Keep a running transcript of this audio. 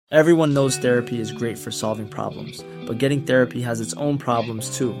Everyone knows therapy is great for solving problems, but getting therapy has its own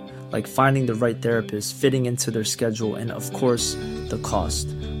problems too, like finding the right therapist, fitting into their schedule, and of course, the cost.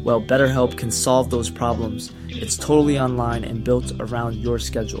 Well, BetterHelp can solve those problems. It's totally online and built around your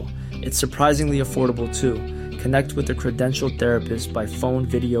schedule. It's surprisingly affordable too. Connect with a credentialed therapist by phone,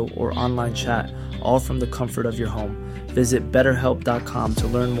 video, or online chat, all from the comfort of your home. Visit BetterHelp.com to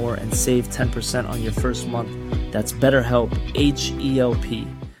learn more and save 10% on your first month. That's BetterHelp, H-E-L-P.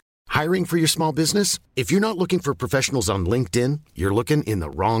 Hiring for your small business? If you're not looking for professionals on LinkedIn, you're looking in the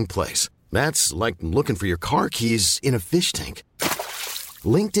wrong place. That's like looking for your car keys in a fish tank.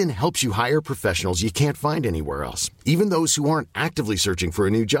 LinkedIn helps you hire professionals you can't find anywhere else, even those who aren't actively searching for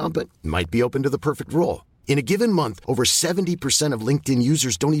a new job but might be open to the perfect role. In a given month, over 70% of LinkedIn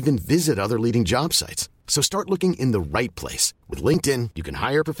users don't even visit other leading job sites. So start looking in the right place. With LinkedIn, you can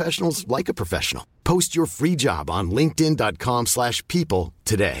hire professionals like a professional. Post your free job on linkedin.com/people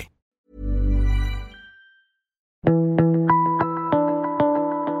today.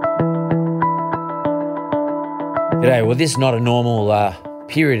 G'day. Well, this is not a normal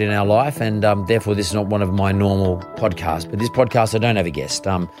period in our life, and therefore this is not one of my normal podcasts. But this podcast, I don't have a guest.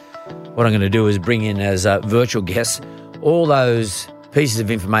 What I'm going to do is bring in as virtual guests all those pieces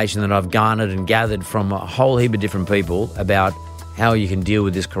of information that I've garnered and gathered from a whole heap of different people about how you can deal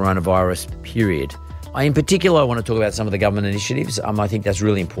with this coronavirus period. In particular, I want to talk about some of the government initiatives. I think that's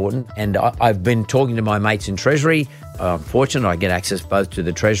really important. And I've been talking to my mates in Treasury. I'm fortunate I get access both to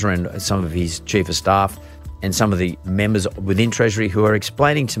the Treasurer and some of his Chief of Staff and some of the members within Treasury who are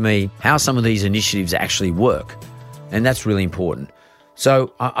explaining to me how some of these initiatives actually work. And that's really important.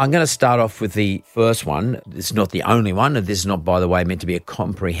 So I'm going to start off with the first one. It's not the only one. This is not, by the way, meant to be a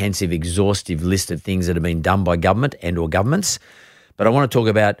comprehensive, exhaustive list of things that have been done by government and or governments. But I want to talk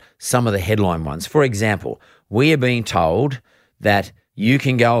about some of the headline ones. For example, we are being told that you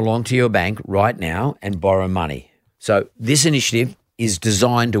can go along to your bank right now and borrow money. So this initiative is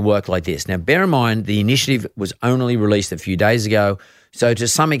designed to work like this. Now, bear in mind, the initiative was only released a few days ago. So to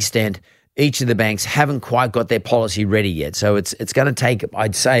some extent, each of the banks haven't quite got their policy ready yet. So it's going to take,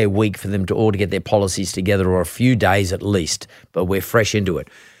 I'd say, a week for them to all to get their policies together, or a few days at least, but we're fresh into it.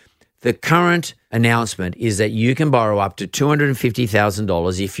 The current announcement is that you can borrow up to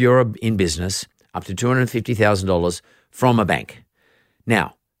 $250,000 if you're in business, up to $250,000 from a bank.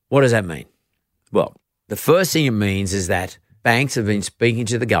 Now, what does that mean? Well, the first thing it means is that banks have been speaking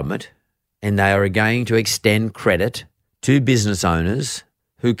to the government and they are going to extend credit to business owners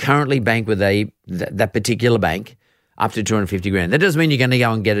who currently bank with that particular bank up to $250,000. That doesn't mean you're going to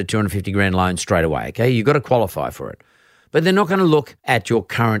go and get a $250,000 loan straight away, okay? You've got to qualify for it. But they're not going to look at your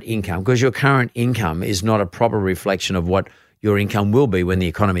current income, because your current income is not a proper reflection of what your income will be when the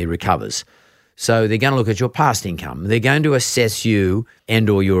economy recovers. So they're going to look at your past income. They're going to assess you and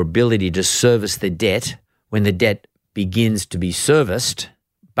or your ability to service the debt when the debt begins to be serviced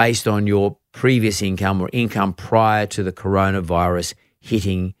based on your previous income or income prior to the coronavirus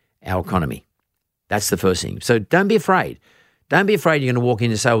hitting our economy. That's the first thing. So don't be afraid. Don't be afraid you're going to walk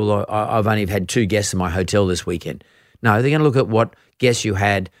in and say, well, I've only had 2 guests in my hotel this weekend. No, they're going to look at what guests you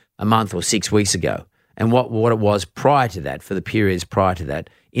had a month or 6 weeks ago and what it was prior to that, for the periods prior to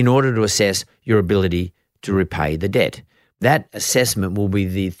that, in order to assess your ability to repay the debt. That assessment will be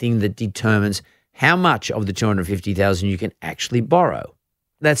the thing that determines how much of the $250,000 you can actually borrow.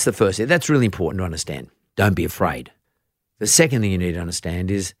 That's the first thing. That's really important to understand. Don't be afraid. The second thing you need to understand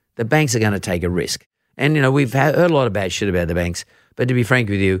is the banks are going to take a risk. And, we've heard a lot of bad shit about the banks, but to be frank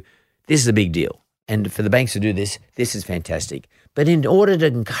with you, this is a big deal. And for the banks to do this is fantastic. But in order to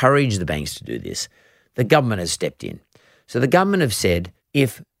encourage the banks to do this, the government has stepped in. So the government have said,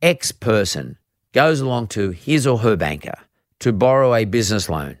 if X person goes along to his or her banker to borrow a business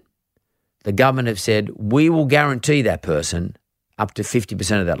loan, the government have said, we will guarantee that person up to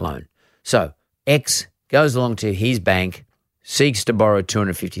 50% of that loan. So X goes along to his bank, seeks to borrow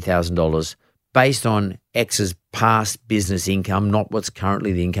 $250,000 based on X's past business income, not what's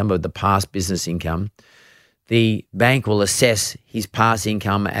currently the income, but the past business income. The bank will assess his past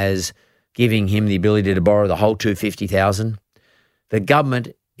income as giving him the ability to borrow the whole $250,000. The government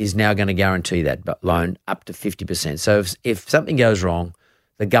is now going to guarantee that loan up to 50%. So if something goes wrong,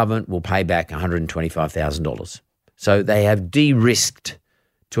 the government will pay back $125,000. So they have de-risked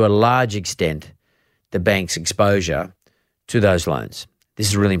to a large extent the bank's exposure to those loans. This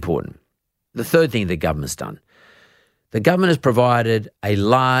is really important. The third thing the government's done, the government has provided a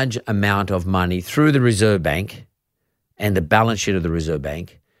large amount of money through the Reserve Bank and the balance sheet of the Reserve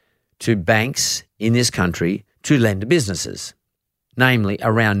Bank to banks in this country to lend to businesses, namely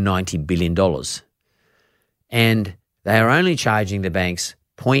around $90 billion. And they are only charging the banks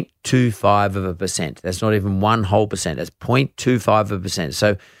 0.25%. That's not even 1%. That's 0.25%.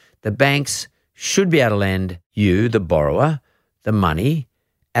 So the banks should be able to lend you, the borrower, the money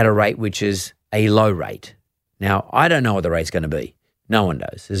at a rate which is a low rate. Now, I don't know what the rate's going to be. No one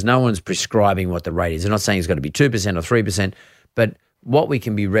knows. There's no one's prescribing what the rate is. They're not saying it's got to be 2% or 3%, but what we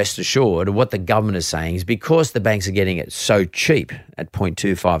can be rest assured, or what the government is saying, is because the banks are getting it so cheap at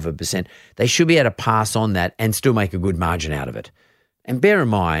 0.25%, they should be able to pass on that and still make a good margin out of it. And bear in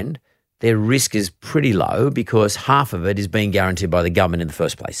mind, their risk is pretty low because half of it is being guaranteed by the government in the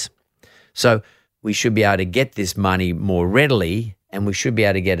first place. So we should be able to get this money more readily, and we should be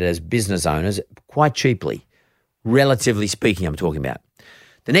able to get it as business owners quite cheaply, relatively speaking, I'm talking about.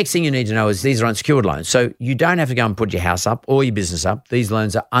 The next thing you need to know is these are unsecured loans. So you don't have to go and put your house up or your business up. These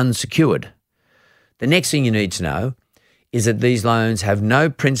loans are unsecured. The next thing you need to know is that these loans have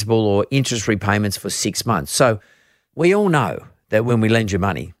no principal or interest repayments for 6 months. So we all know that when we lend you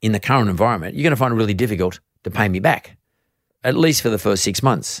money in the current environment, you're going to find it really difficult to pay me back, at least for the first 6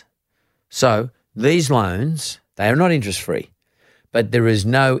 months. So these loans, they are not interest-free, but there is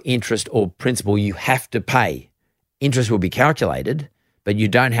no interest or principal you have to pay. Interest will be calculated, but you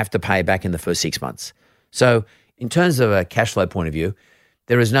don't have to pay back in the first 6 months. So in terms of a cash flow point of view,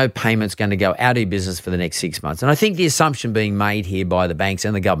 there is no payments going to go out of your business for the next 6 months. And I think the assumption being made here by the banks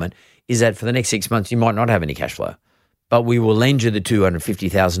and the government is that for the next 6 months, you might not have any cash flow, but we will lend you the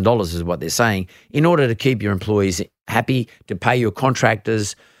 $250,000 is what they're saying in order to keep your employees happy, to pay your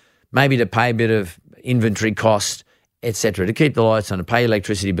contractors, maybe to pay a bit of inventory cost, etc., to keep the lights on, to pay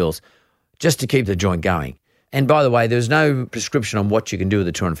electricity bills, just to keep the joint going. And by the way, there's no prescription on what you can do with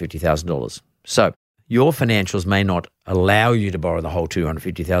the $250,000. So your financials may not allow you to borrow the whole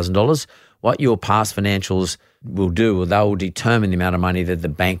 $250,000. What your past financials will do, they will determine the amount of money that the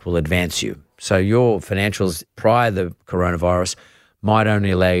bank will advance you. So your financials prior to the coronavirus might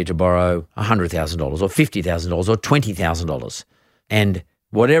only allow you to borrow $100,000 or $50,000 or $20,000. And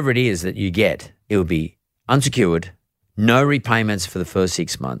whatever it is that you get, it will be unsecured, no repayments for the first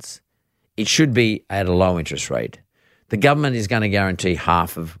 6 months. It should be at a low interest rate. The government is going to guarantee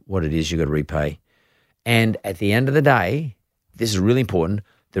half of what it is you've got to repay. And at the end of the day, this is really important,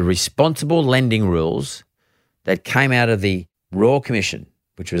 the responsible lending rules that came out of the Royal Commission,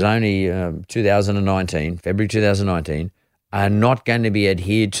 which was only February 2019, are not going to be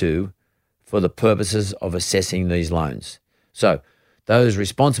adhered to for the purposes of assessing these loans. So those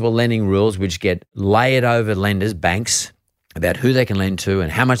responsible lending rules, which get layered over lenders, banks, about who they can lend to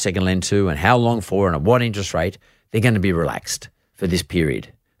and how much they can lend to and how long for and at what interest rate, they're going to be relaxed for this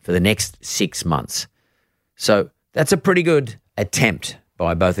period, for the next 6 months. So that's a pretty good attempt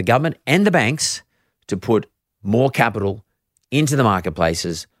by both the government and the banks to put more capital into the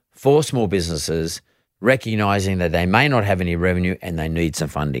marketplaces for small businesses, recognising that they may not have any revenue and they need some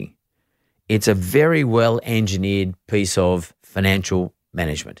funding. It's a very well-engineered piece of financial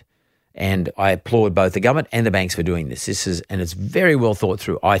management. And I applaud both the government and the banks for doing this. And it's very well thought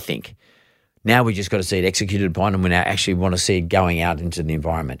through, I think. Now we just got to see it executed upon, and we now actually want to see it going out into the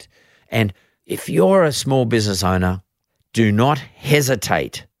environment. And if you're a small business owner, do not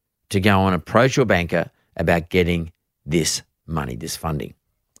hesitate to go and approach your banker about getting this money, this funding.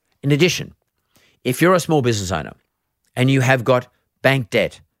 In addition, if you're a small business owner and you have got bank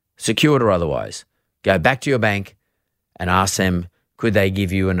debt, secured or otherwise, go back to your bank and ask them, could they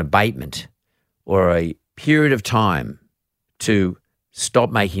give you an abatement or a period of time to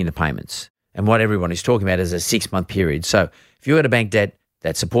stop making the payments? And what everyone is talking about is a 6-month period. So if you've got a bank debt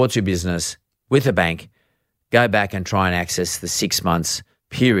that supports your business with a bank, go back and try and access the 6 months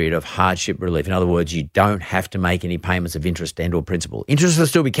period of hardship relief. In other words, you don't have to make any payments of interest and or principal. Interest will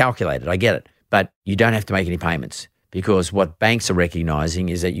still be calculated, I get it, but you don't have to make any payments, because what banks are recognising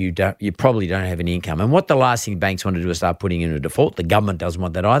is that you probably don't have any income. And what the last thing banks want to do is start putting in a default. The government doesn't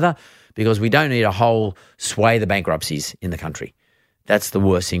want that either, because we don't need a whole swathe of bankruptcies in the country. That's the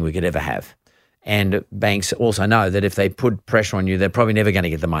worst thing we could ever have. And banks also know that if they put pressure on you, they're probably never going to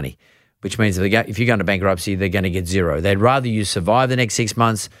get the money, which means if you go into bankruptcy, they're going to get zero. They'd rather you survive the next 6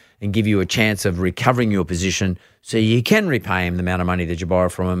 months and give you a chance of recovering your position so you can repay them the amount of money that you borrow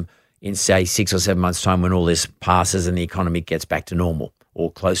from them in, say, 6 or 7 months' time when all this passes and the economy gets back to normal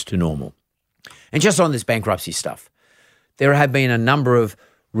or close to normal. And just on this bankruptcy stuff, there have been a number of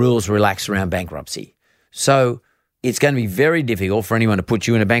rules relaxed around bankruptcy. So it's going to be very difficult for anyone to put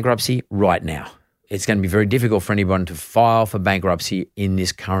you in a bankruptcy right now. It's going to be very difficult for anyone to file for bankruptcy in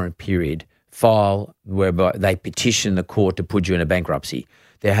this current period, file whereby they petition the court to put you in a bankruptcy.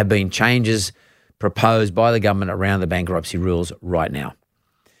 There have been changes proposed by the government around the bankruptcy rules right now.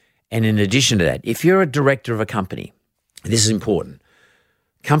 And in addition to that, if you're a director of a company, this is important,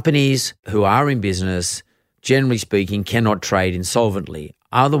 companies who are in business, generally speaking, cannot trade insolvently.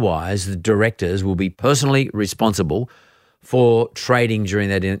 Otherwise, the directors will be personally responsible for trading during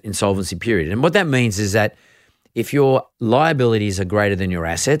that insolvency period. And what that means is that if your liabilities are greater than your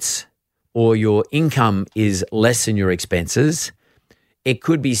assets or your income is less than your expenses, it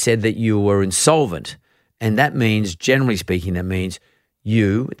could be said that you were insolvent. And that means, generally speaking, that means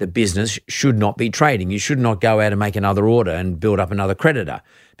you, the business, should not be trading. You should not go out and make another order and build up another creditor,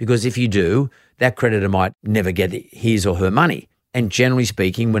 because if you do, that creditor might never get his or her money. And generally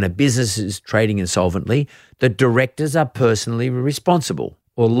speaking, when a business is trading insolvently, the directors are personally responsible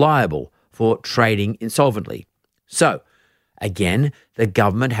or liable for trading insolvently. So, again, the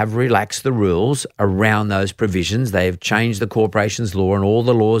government have relaxed the rules around those provisions. They have changed the corporations law and all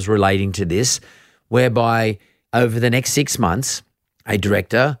the laws relating to this, whereby over the next 6 months, a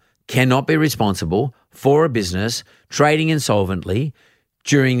director cannot be responsible for a business trading insolvently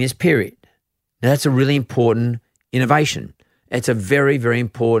during this period. Now, that's a really important innovation. It's a very, very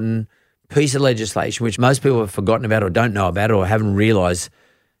important piece of legislation which most people have forgotten about or don't know about or haven't realised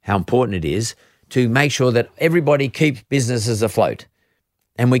how important it is to make sure that everybody keeps businesses afloat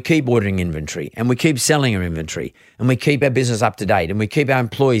and we keep ordering inventory and we keep selling our inventory and we keep our business up to date and we keep our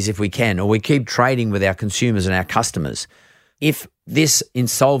employees if we can, or we keep trading with our consumers and our customers. If this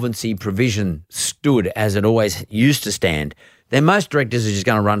insolvency provision stood as it always used to stand, then most directors are just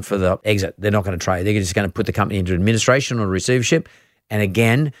going to run for the exit. They're not going to trade. They're just going to put the company into administration or receivership. And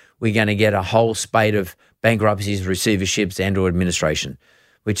again, we're going to get a whole spate of bankruptcies, receiverships and or administration,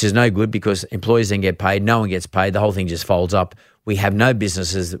 which is no good because employees then get paid, no one gets paid, the whole thing just folds up. We have no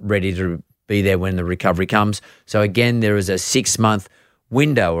businesses ready to be there when the recovery comes. So again, there is a 6-month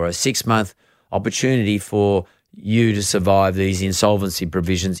window or a 6-month opportunity for you to survive these insolvency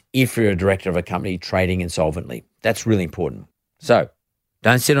provisions if you're a director of a company trading insolvently. That's really important. So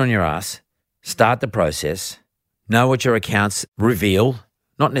don't sit on your ass. Start the process. Know what your accounts reveal,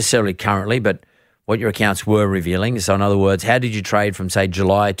 not necessarily currently, but what your accounts were revealing. So in other words, how did you trade from, say,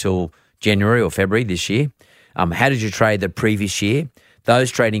 July till January or February this year? How did you trade the previous year?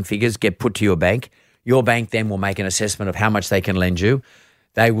 Those trading figures get put to your bank. Your bank then will make an assessment of how much they can lend you.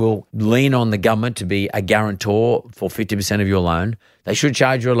 They will lean on the government to be a guarantor for 50% of your loan. They should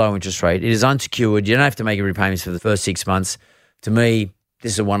charge you a low interest rate. It is unsecured. You don't have to make any repayments for the first 6 months. To me,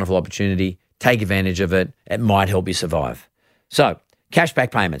 this is a wonderful opportunity. Take advantage of it. It might help you survive. So,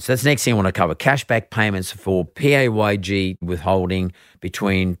 cashback payments. That's the next thing I want to cover. Cashback payments for PAYG withholding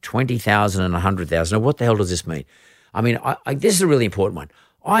between $20,000 and $100,000. Now, what the hell does this mean? I mean, this is a really important one.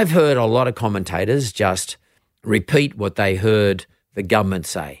 I've heard a lot of commentators just repeat what they heard the government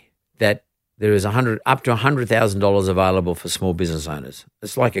say, that there is up to $100,000 available for small business owners.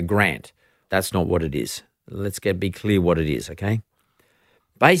 It's like a grant. That's not what it is. Let's be clear what it is, okay?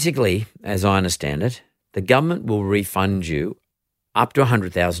 Basically, as I understand it, the government will refund you up to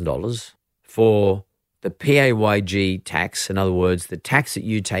 $100,000 for the PAYG tax. In other words, the tax that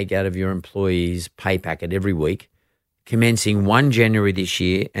you take out of your employee's pay packet every week, commencing 1 January this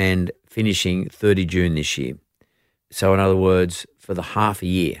year and finishing 30 June this year. So in other words, for the half a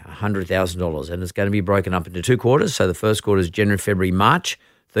year, $100,000. And it's going to be broken up into 2 quarters. So the first quarter is January, February, March,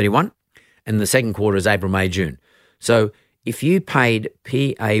 31. And the second quarter is April, May, June. So if you paid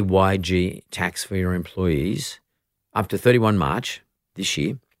PAYG tax for your employees up to 31 March this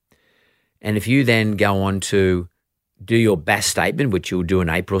year, and if you then go on to do your BAS statement, which you'll do in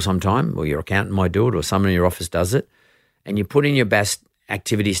April sometime, or your accountant might do it, or someone in your office does it, and you put in your BAS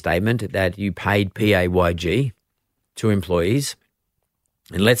activity statement that you paid PAYG to employees,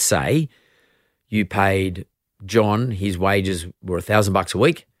 and let's say you paid John, his wages were $1,000 a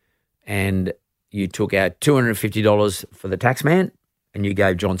week, and you took out $250 for the tax man, and you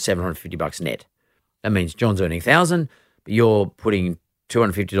gave John $750 net. That means John's earning $1,000, but you're putting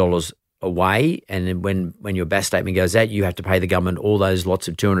 $250 away, and then when your BAS statement goes out, you have to pay the government all those lots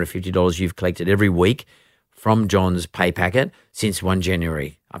of $250 you've collected every week from John's pay packet since 1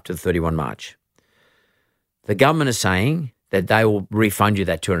 January up to 31 March. The government is saying that they will refund you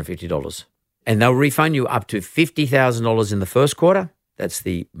that $250, and they'll refund you up to $50,000 in the first quarter. That's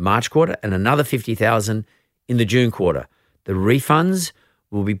the March quarter, and another $50,000 in the June quarter. The refunds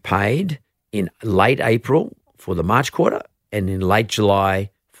will be paid in late April for the March quarter and in late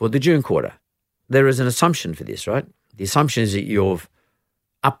July for the June quarter. There is an assumption for this, right? The assumption is that you're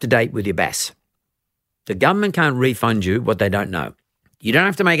up to date with your BAS. The government can't refund you what they don't know. You don't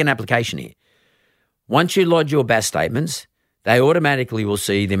have to make an application here. Once you lodge your BAS statements, they automatically will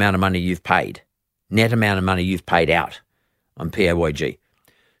see the amount of money you've paid, net amount of money you've paid out on PAYG.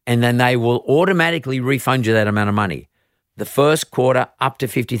 And then they will automatically refund you that amount of money. The first quarter up to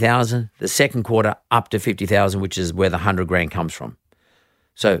 50,000, the second quarter up to 50,000, which is where the 100 grand comes from.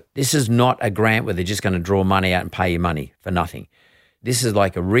 So this is not a grant where they're just going to draw money out and pay you money for nothing. This is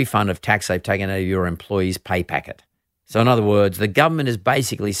like a refund of tax they've taken out of your employee's pay packet. So in other words, the government is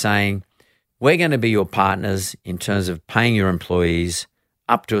basically saying, we're going to be your partners in terms of paying your employees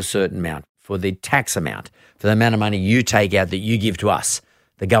up to a certain amount for the tax amount, for the amount of money you take out that you give to us,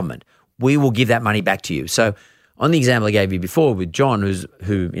 the government. We will give that money back to you. So on the example I gave you before with John,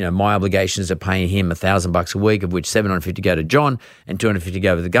 my obligations are paying him $1,000 a week, of which $750 go to John and $250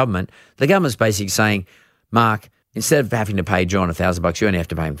 go to the government's basically saying, Mark, instead of having to pay John $1,000, you only have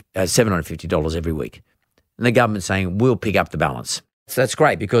to pay him $750 every week. And the government's saying, we'll pick up the balance. So that's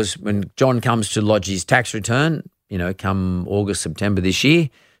great, because when John comes to lodge his tax return, come August, September this year,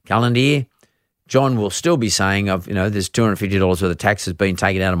 calendar year, John will still be saying, there's $250 worth of tax has been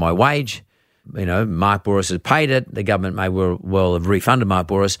taken out of my wage. Mark Boris has paid it. The government may well have refunded Mark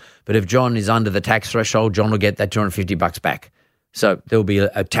Boris, but if John is under the tax threshold, John will get that $250 back. So there'll be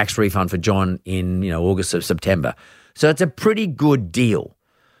a tax refund for John in August or September. So it's a pretty good deal,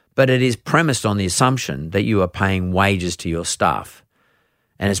 but it is premised on the assumption that you are paying wages to your staff.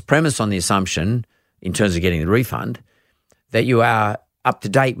 And it's premised on the assumption, in terms of getting the refund, that you are up to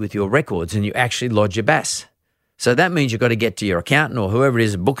date with your records and you actually lodge your BAS. So that means you've got to get to your accountant or whoever it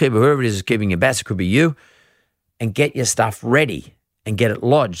is, a bookkeeper, whoever it is keeping your BAS, it could be you, and get your stuff ready and get it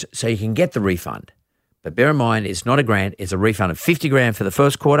lodged so you can get the refund. But bear in mind, it's not a grant, it's a refund of $50,000 for the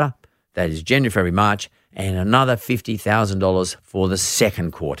first quarter, that is January, February, March, and another $50,000 for the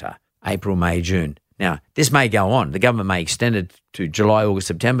second quarter, April, May, June. Now, this may go on. The government may extend it to July, August,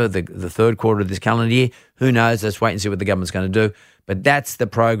 September, the third quarter of this calendar year. Who knows? Let's wait and see what the government's going to do. But that's the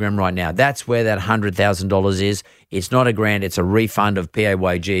program right now. That's where that $100,000 is. It's not a grant. It's a refund of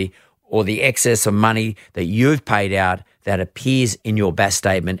PAYG or the excess of money that you've paid out that appears in your BAS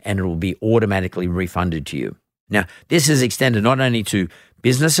statement, and it will be automatically refunded to you. Now, this is extended not only to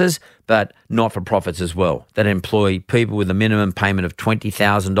businesses, but not-for-profits as well, that employ people with a minimum payment of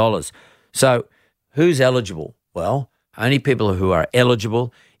 $20,000. So who's eligible? Well, only people who are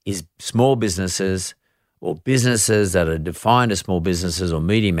eligible is small businesses or businesses that are defined as small businesses or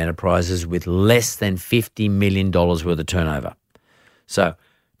medium enterprises with less than $50 million worth of turnover. So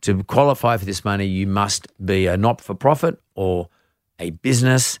to qualify for this money, you must be a not-for-profit or a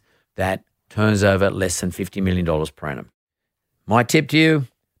business that turns over less than $50 million per annum. My tip to you,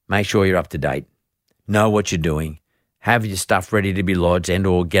 make sure you're up to date. Know what you're doing. Have your stuff ready to be lodged and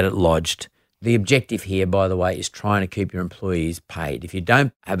or get it lodged. The objective here, by the way, is trying to keep your employees paid. If you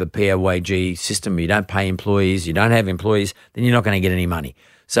don't have a PAYG system, you don't pay employees, you don't have employees, then you're not going to get any money.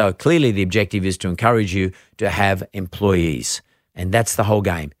 So clearly the objective is to encourage you to have employees. And that's the whole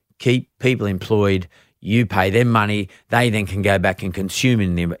game. Keep people employed. You pay them money. They then can go back and consume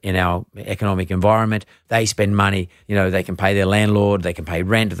in our economic environment. They spend money. They can pay their landlord. They can pay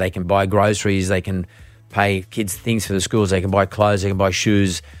rent. They can buy groceries. They can pay kids things for the schools. They can buy clothes. They can buy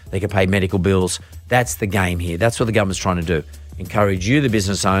shoes. They can pay medical bills. That's the game here. That's what the government's trying to do. Encourage you, the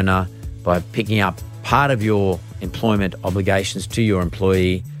business owner, by picking up part of your employment obligations to your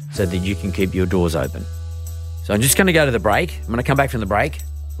employee so that you can keep your doors open. So I'm just going to go to the break. I'm going to come back from the break.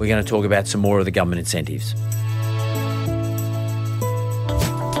 We're going to talk about some more of the government incentives.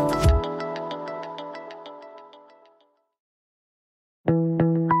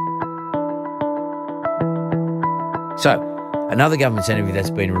 So, another government incentive that's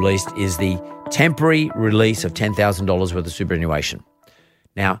been released is the temporary release of $10,000 worth of superannuation.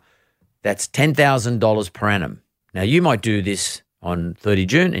 Now, that's $10,000 per annum. Now, you might do this on 30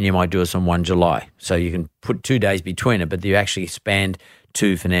 June and you might do this on 1 July. So you can put 2 days between it, but you actually span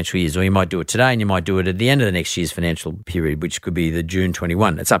 2 financial years. Or you might do it today and you might do it at the end of the next year's financial period, which could be the June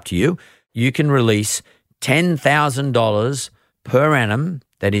 21. It's up to you. You can release $10,000 per annum,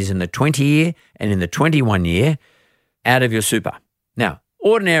 that is in the 20 year and in the 21 year, out of your super. Now,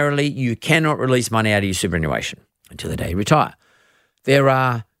 ordinarily, you cannot release money out of your superannuation until the day you retire. There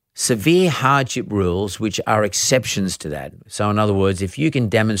are severe hardship rules which are exceptions to that. So in other words, if you can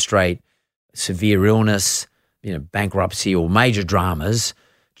demonstrate severe illness, bankruptcy or major dramas,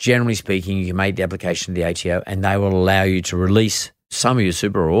 generally speaking, you can make the application to the ATO and they will allow you to release some of your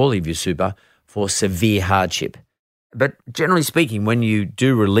super or all of your super for severe hardship. But generally speaking, when you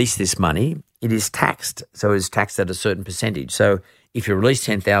do release this money, it is taxed. So it's taxed at a certain percentage. So if you release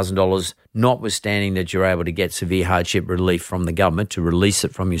 $10,000, notwithstanding that you're able to get severe hardship relief from the government to release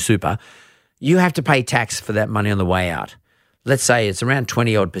it from your super, you have to pay tax for that money on the way out. Let's say it's around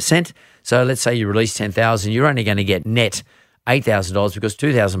 20% odd. So let's say you release $10,000, you're only going to get net $8,000 because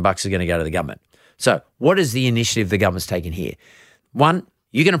 $2,000 is going to go to the government. So what is the initiative the government's taken here? One,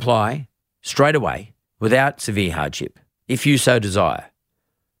 you can apply straight away without severe hardship, if you so desire,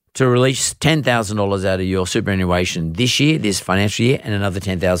 to release $10,000 out of your superannuation this year, this financial year, and another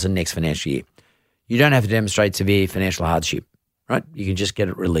 $10,000 next financial year. You don't have to demonstrate severe financial hardship, right? You can just get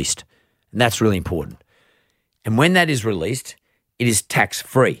it released. And that's really important. And when that is released, it is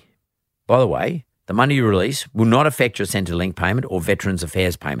tax-free. By the way, the money you release will not affect your Centrelink payment or Veterans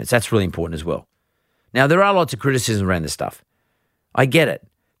Affairs payments. That's really important as well. Now, there are lots of criticism around this stuff. I get it.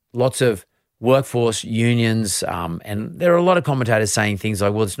 Lots of workforce unions, and there are a lot of commentators saying things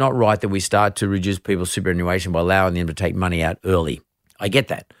like, well, it's not right that we start to reduce people's superannuation by allowing them to take money out early. I get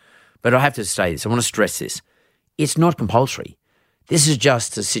that. But I have to say this. I want to stress this. It's not compulsory. This is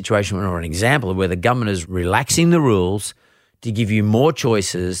just a situation or an example of where the government is relaxing the rules to give you more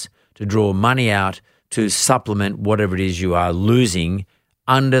choices to draw money out to supplement whatever it is you are losing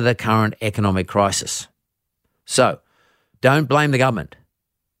under the current economic crisis. So don't blame the government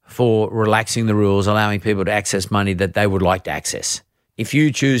for relaxing the rules, allowing people to access money that they would like to access. If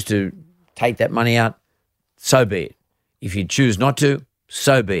you choose to take that money out, so be it. If you choose not to,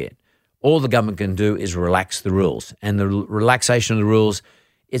 so be it. All the government can do is relax the rules. And the relaxation of the rules,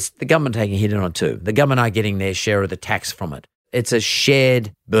 it's the government taking a hit on it too. The government are getting their share of the tax from it. It's a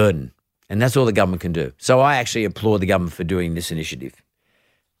shared burden, and that's all the government can do. So I actually applaud the government for doing this initiative.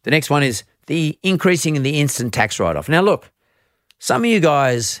 The next one is the increasing in the instant tax write-off. Now, look, some of you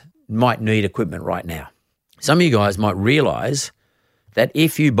guys might need equipment right now. Some of you guys might realise that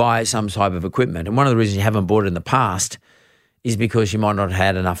if you buy some type of equipment, and one of the reasons you haven't bought it in the past is because you might not have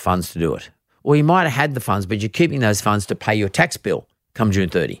had enough funds to do it. Or you might have had the funds, but you're keeping those funds to pay your tax bill come June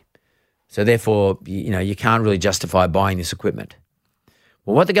 30. So therefore, you can't really justify buying this equipment.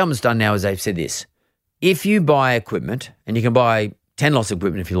 Well, what the government's done now is they've said this. If you buy equipment, and you can buy 10 lots of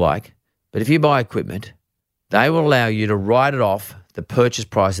equipment if you like, but if you buy equipment, they will allow you to write it off the purchase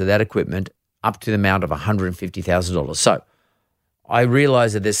price of that equipment up to the amount of $150,000. So I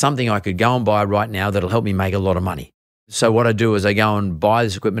realise that there's something I could go and buy right now that'll help me make a lot of money. So what I do is I go and buy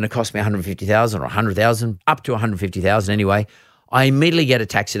this equipment. It costs me $150,000 or $100,000, up to $150,000 anyway. I immediately get a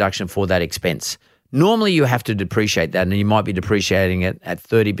tax deduction for that expense. Normally you have to depreciate that, and you might be depreciating it at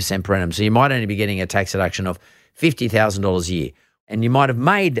 30% per annum. So you might only be getting a tax deduction of $50,000 a year. And you might have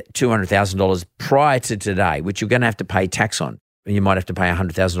made $200,000 prior to today, which you're going to have to pay tax on. And you might have to pay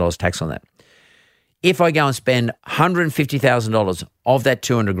 $100,000 tax on that. If I go and spend $150,000 of that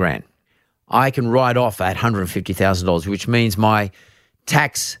 $200,000, I can write off at $150,000, which means my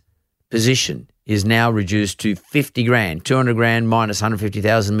tax position is now reduced to $50,000. $200,000 minus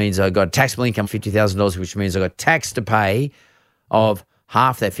 $150,000 means I got taxable income of $50,000, which means I got tax to pay of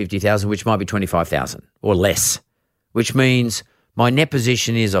half that $50,000, which might be $25,000 or less, which means my net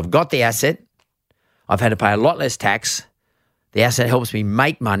position is I've got the asset, I've had to pay a lot less tax, the asset helps me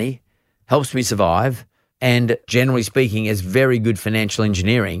make money, helps me survive, and generally speaking, is very good financial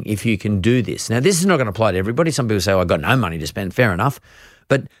engineering if you can do this. Now, this is not going to apply to everybody. Some people say, I've got no money to spend. Fair enough.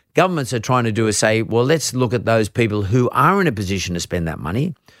 But governments are trying to do is say, well, let's look at those people who are in a position to spend that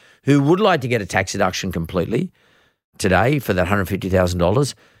money, who would like to get a tax deduction completely today for that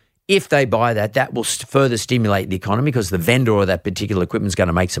 $150,000. If they buy that, that will further stimulate the economy because the vendor of that particular equipment is going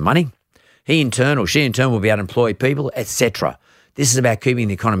to make some money. He in turn or she in turn will be able to employ people, etc. This is about keeping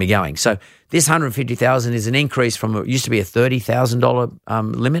the economy going. So this $150,000 is an increase from it used to be a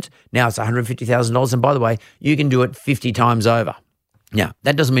 $30,000 limit. Now it's $150,000. And by the way, you can do it 50 times over. Now,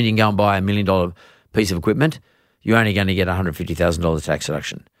 that doesn't mean you can go and buy $1 million piece of equipment. You're only going to get $150,000 tax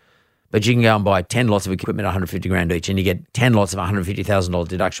deduction. But you can go and buy 10 lots of equipment at $150,000 each, and you get 10 lots of $150,000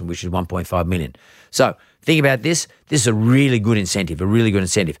 deduction, which is $1.5 million. So think about this. This is a really good incentive,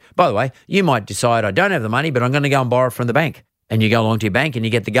 By the way, you might decide, I don't have the money, but I'm going to go and borrow it from the bank. And you go along to your bank and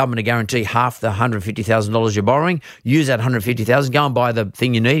you get the government to guarantee half the $150,000 you're borrowing. Use that $150,000, go and buy the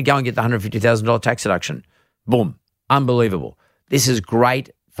thing you need, go and get the $150,000 tax deduction. Boom. Unbelievable. This is great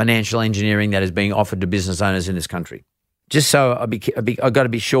financial engineering that is being offered to business owners in this country. Just so I've got to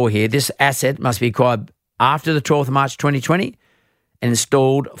be sure here, this asset must be acquired after the 12th of March 2020 and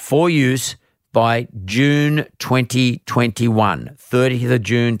installed for use by June 2021, 30th of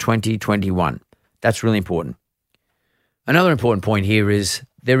June 2021. That's really important. Another important point here is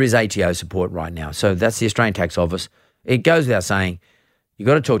there is ATO support right now. So that's the Australian Tax Office. It goes without saying, you've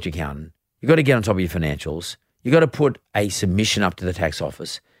got to talk to your accountant. You've got to get on top of your financials. You've got to put a submission up to the tax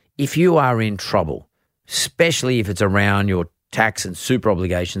office. If you are in trouble, especially if it's around your tax and super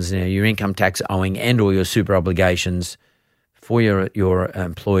obligations, your income tax owing and or your super obligations for your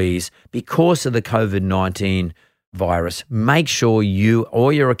employees, because of the COVID-19 virus, make sure you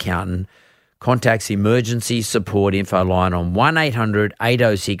or your accountant contacts the emergency support info line on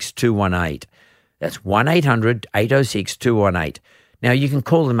 1-800-806-218. That's 1-800-806-218. Now, you can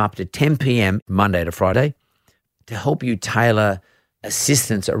call them up to 10 p.m. Monday to Friday to help you tailor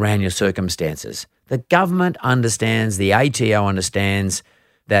assistance around your circumstances. The government understands, the ATO understands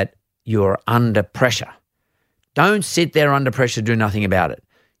that you're under pressure. Don't sit there under pressure, do nothing about it.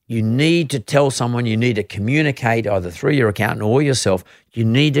 You need to tell someone, you need to communicate either through your accountant or yourself. You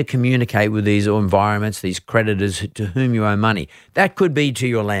need to communicate with these environments, these creditors to whom you owe money. That could be to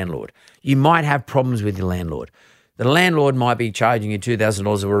your landlord. You might have problems with your landlord. The landlord might be charging you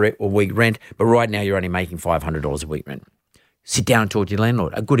 $2,000 a week rent, but right now you're only making $500 a week rent. Sit down and talk to your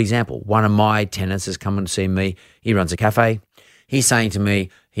landlord. A good example, one of my tenants has come and seen me. He runs a cafe. He's saying to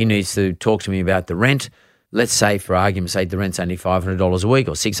me he needs to talk to me about the rent. Let's say, for argument's sake, the rent's only $500 a week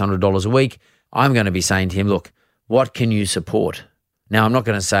or $600 a week. I'm going to be saying to him, look, what can you support? Now, I'm not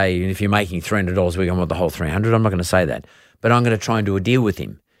going to say if you're making $300 a week, I want the whole $300. I'm not going to say that. But I'm going to try and do a deal with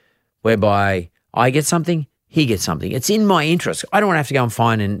him whereby I get something, he gets something. It's in my interest. I don't want to have to go and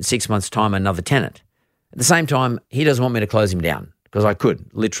find in 6 months' time another tenant. At the same time, he doesn't want me to close him down because I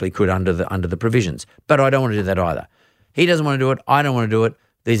literally could under the provisions. But I don't want to do that either. He doesn't want to do it. I don't want to do it.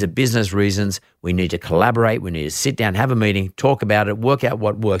 These are business reasons. We need to collaborate. We need to sit down, have a meeting, talk about it, work out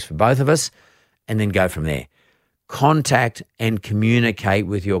what works for both of us, and then go from there. Contact and communicate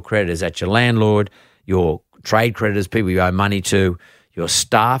with your creditors. That's your landlord, your trade creditors, people you owe money to, your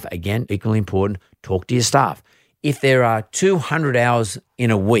staff. Again, equally important, talk to your staff. If there are 200 hours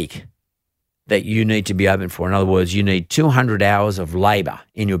in a week that you need to be open for, in other words, you need 200 hours of labour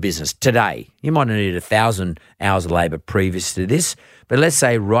in your business today. You might have needed 1,000 hours of labour previous to this, but let's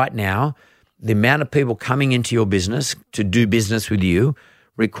say right now, the amount of people coming into your business to do business with you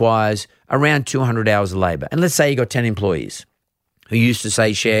requires around 200 hours of labour. And let's say you got 10 employees who used to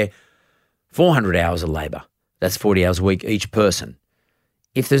say share 400 hours of labour. That's 40 hours a week each person.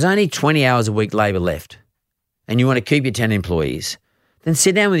 If there's only 20 hours a week labour left and you want to keep your 10 employees, then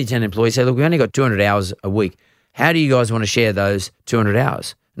sit down with your 10 employees, say, look, we only got 200 hours a week. How do you guys want to share those 200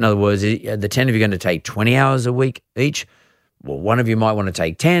 hours? In other words, the 10 of you are going to take 20 hours a week each. Well, one of you might want to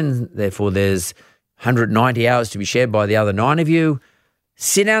take 10, therefore there's 190 hours to be shared by the other 9 of you.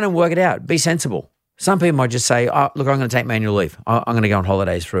 Sit down and work it out. Be sensible. Some people might just say, oh, look, I'm going to take manual leave. I'm going to go on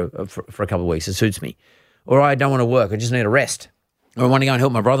holidays for a couple of weeks. It suits me. Or I don't want to work. I just need a rest. Or I want to go and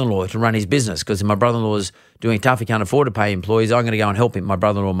help my brother-in-law to run his business because if my brother-in-law is doing tough, he can't afford to pay employees, I'm going to go and help him, my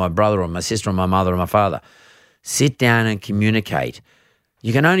brother-in-law, my brother, or my sister, or my mother, or my father. Sit down and communicate.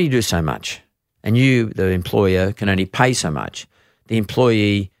 You can only do so much. And you, the employer, can only pay so much. The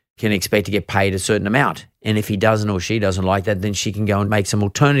employee can expect to get paid a certain amount. And if he doesn't or she doesn't like that, then she can go and make some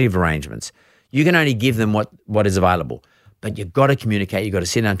alternative arrangements. You can only give them what is available. But you've got to communicate. You've got to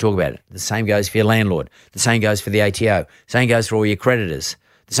sit down and talk about it. The same goes for your landlord. The same goes for the ATO. The same goes for all your creditors.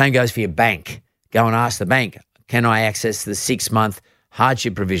 The same goes for your bank. Go and ask the bank, can I access the 6-month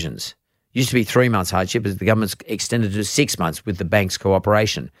hardship provisions? Used to be 3 months hardship, but the government's extended to 6 months with the bank's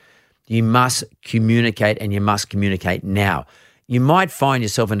cooperation. You must communicate, and you must communicate now. You might find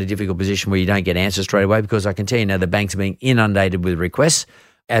yourself in a difficult position where you don't get answers straight away because I can tell you now the banks are being inundated with requests,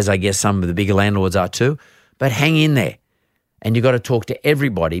 as I guess some of the bigger landlords are too. But hang in there. And you've got to talk to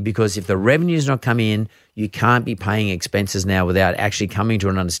everybody because if the revenue's not coming in, you can't be paying expenses now without actually coming to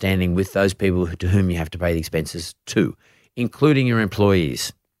an understanding with those people to whom you have to pay the expenses to, including your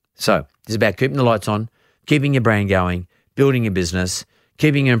employees. So it's about keeping the lights on, keeping your brand going, building your business,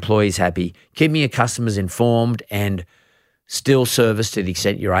 keeping your employees happy, keeping your customers informed and still serviced to the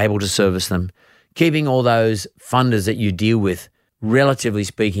extent you're able to service them, keeping all those funders that you deal with, relatively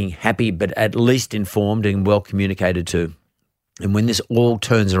speaking, happy but at least informed and well communicated to. And when this all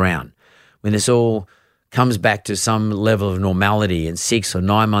turns around, when this all comes back to some level of normality in 6 or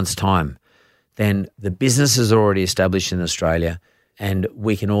 9 months' time, then the business is already established in Australia and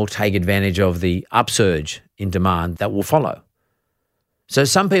we can all take advantage of the upsurge in demand that will follow. So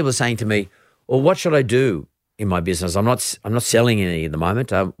some people are saying to me, well, what should I do in my business? I'm not selling any at the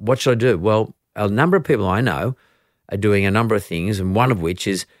moment. What should I do? Well, a number of people I know are doing a number of things, and one of which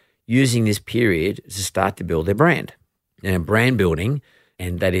is using this period to start to build their brand. Now, brand building,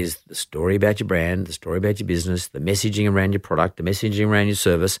 and that is the story about your brand, the story about your business, the messaging around your product, the messaging around your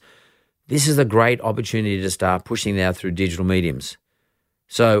service. This is a great opportunity to start pushing that out through digital mediums.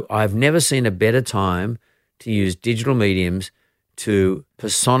 So I've never seen a better time to use digital mediums to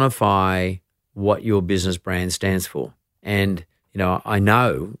personify what your business brand stands for. And, I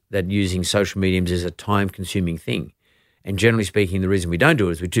know that using social mediums is a time-consuming thing. And generally speaking, the reason we don't do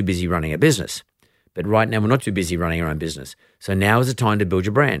it is we're too busy running a business. But right now, we're not too busy running our own business. So now is the time to build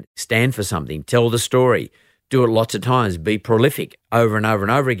your brand. Stand for something. Tell the story. Do it lots of times. Be prolific over and over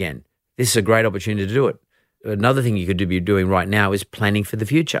and over again. This is a great opportunity to do it. Another thing you could be doing right now is planning for the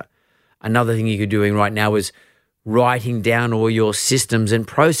future. Another thing you could be doing right now is writing down all your systems and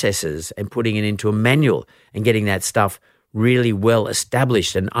processes and putting it into a manual and getting that stuff really well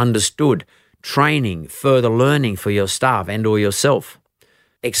established and understood. Training, further learning for your staff and or yourself.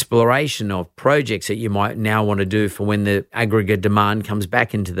 Exploration of projects that you might now want to do for when the aggregate demand comes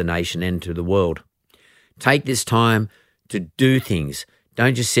back into the nation and to the world. Take this time to do things.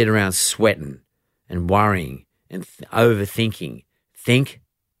 Don't just sit around sweating and worrying and overthinking. Think,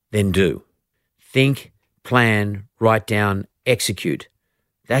 then do. Think, plan, write down, execute.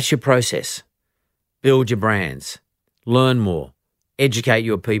 That's your process. Build your brands. Learn more. Educate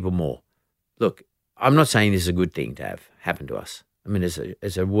your people more. Look, I'm not saying this is a good thing to have happen to us. I mean,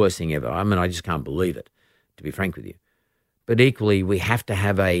 it's a worst thing ever. I mean, I just can't believe it, to be frank with you. But equally, we have to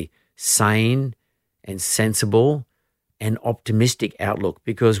have a sane and sensible and optimistic outlook,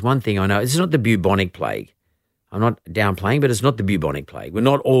 because one thing I know, it's not the bubonic plague. I'm not downplaying, but it's not the bubonic plague. We're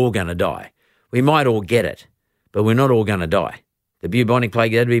not all going to die. We might all get it, but we're not all going to die. The bubonic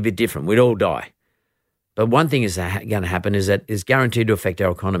plague, that'd be a bit different. We'd all die. But one thing is going to happen is that it's guaranteed to affect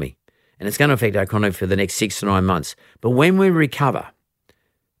our economy. And it's going to affect our economy for the next 6 to 9 months. But when we recover,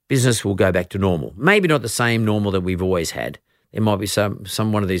 business will go back to normal. Maybe not the same normal that we've always had. There might be some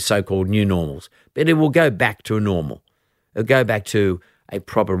one of these so-called new normals. But it will go back to a normal. It'll go back to a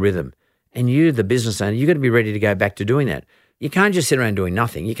proper rhythm. And you, the business owner, you've got to be ready to go back to doing that. You can't just sit around doing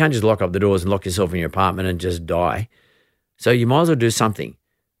nothing. You can't just lock up the doors and lock yourself in your apartment and just die. So you might as well do something.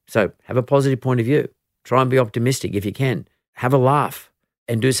 So have a positive point of view. Try and be optimistic if you can. Have a laugh.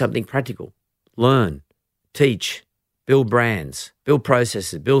 And do something practical. Learn, teach, build brands, build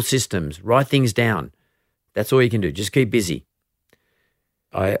processes, build systems, write things down. That's all you can do. Just keep busy.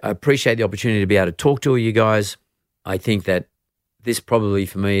 I appreciate the opportunity to be able to talk to you guys. I think that this probably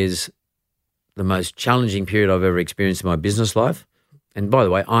for me is the most challenging period I've ever experienced in my business life. And by the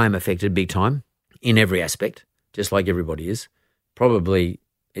way, I am affected big time in every aspect, just like everybody is. Probably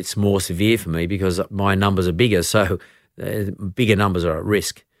it's more severe for me because my numbers are bigger, so bigger numbers are at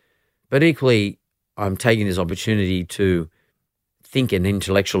risk. But equally, I'm taking this opportunity to think and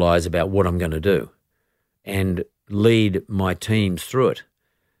intellectualize about what I'm going to do and lead my teams through it.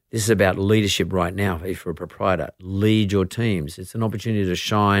 This is about leadership right now. If you're a proprietor, lead your teams. It's an opportunity to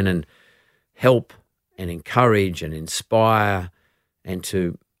shine and help and encourage and inspire and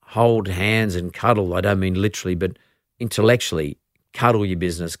to hold hands and cuddle. I don't mean literally, but intellectually, cuddle your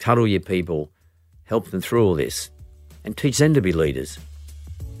business, cuddle your people, help them through all this. And teach them to be leaders.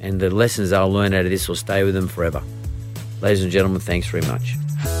 And the lessons they'll learn out of this will stay with them forever. Ladies and gentlemen, thanks very much.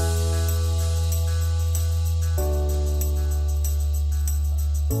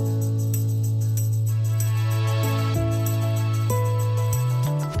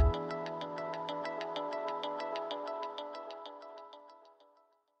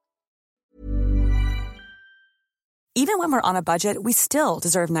 Even when we're on a budget, we still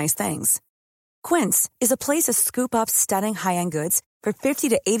deserve nice things. Quince is a place to scoop up stunning high-end goods for 50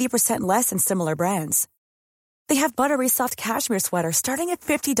 to 80% less than similar brands. They have buttery soft cashmere sweaters starting at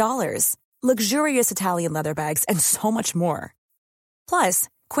 $50, luxurious Italian leather bags, and so much more. Plus,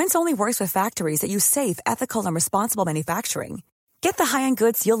 Quince only works with factories that use safe, ethical, and responsible manufacturing. Get the high-end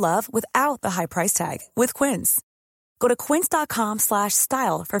goods you'll love without the high price tag with Quince. Go to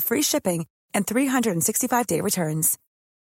quince.com/style for free shipping and 365-day returns.